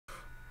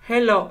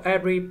Hello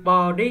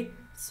everybody,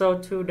 so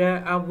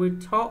today I will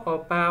talk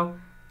about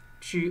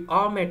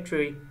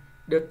geometry.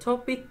 The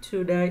topic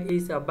today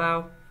is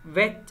about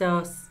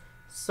vectors.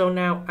 So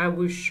now I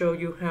will show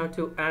you how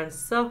to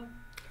answer.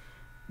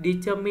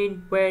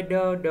 Determine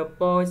whether the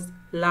points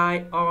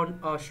lie on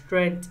a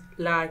straight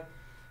line.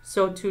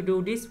 So to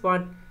do this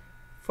one,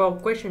 for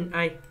question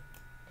A,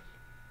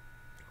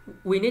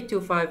 we need to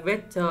find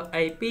vector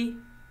AP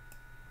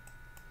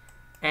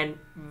and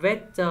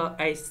vector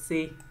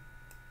AC.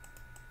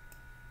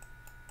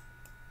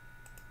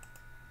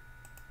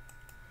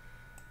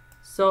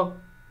 So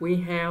we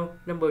have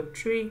number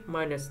 3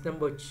 minus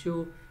number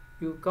 2,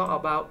 you got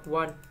about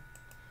 1.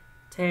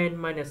 10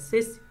 minus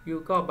 6, you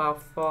got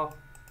about 4.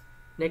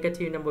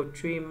 Negative number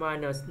 3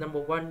 minus number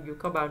 1, you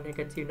got about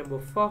negative number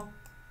 4.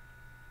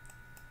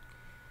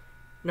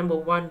 Number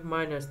 1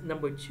 minus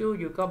number 2,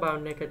 you got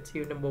about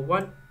negative number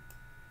 1.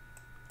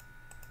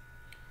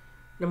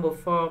 Number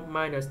 4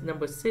 minus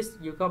number 6,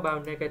 you got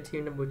about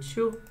negative number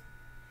 2.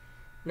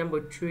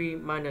 Number 3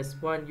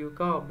 minus 1, you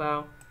got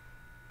about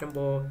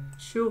number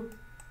 2.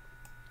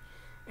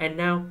 And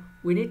now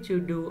we need to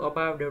do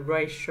about the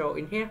ratio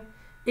in here.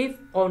 If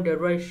on the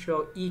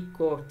ratio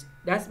equal,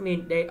 that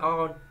means they are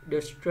on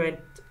the straight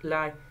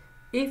line.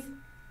 If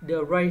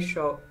the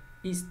ratio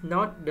is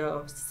not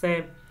the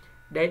same,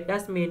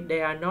 that means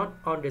they are not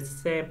on the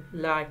same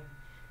line.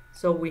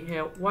 So we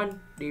have 1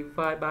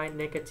 divided by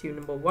negative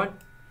number 1,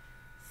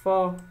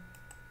 4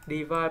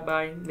 divided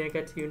by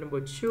negative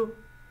number 2,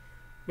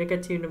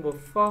 negative number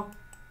 4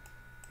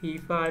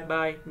 divided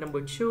by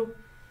number 2.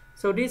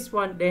 So this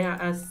one they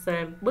are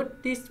same,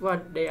 but this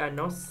one they are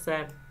not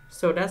same.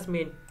 So that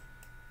means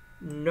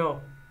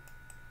no,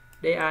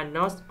 they are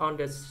not on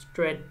the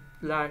straight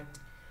line.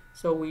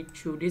 So we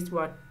choose this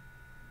one.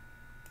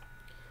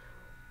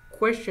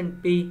 Question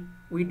B,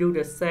 we do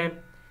the same.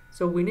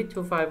 So we need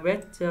to find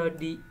vector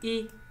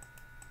DE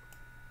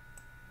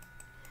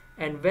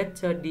and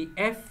vector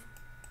DF.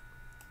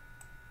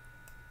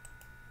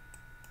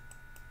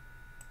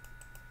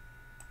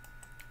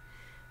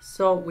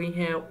 So we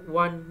have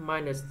 1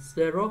 minus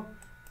 0,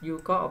 you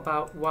got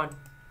about 1.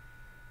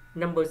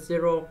 Number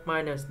 0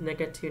 minus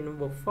negative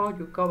number 4,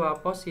 you got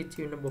about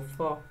positive number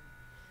 4.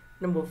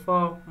 Number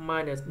 4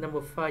 minus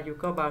number 5, you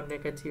got about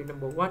negative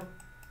number 1.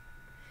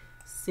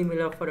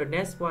 Similar for the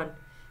next one.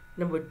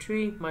 Number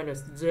 3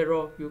 minus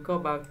 0, you got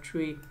about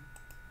 3.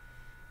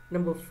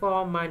 Number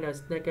 4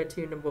 minus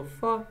negative number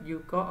 4,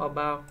 you got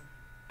about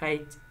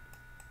 8.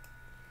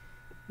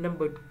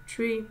 Number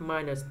 3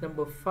 minus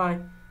number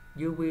 5,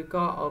 you will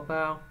got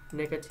about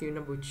negative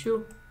number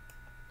 2.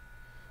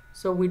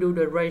 So we do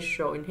the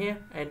ratio in here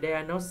and they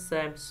are not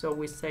same, so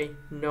we say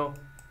no.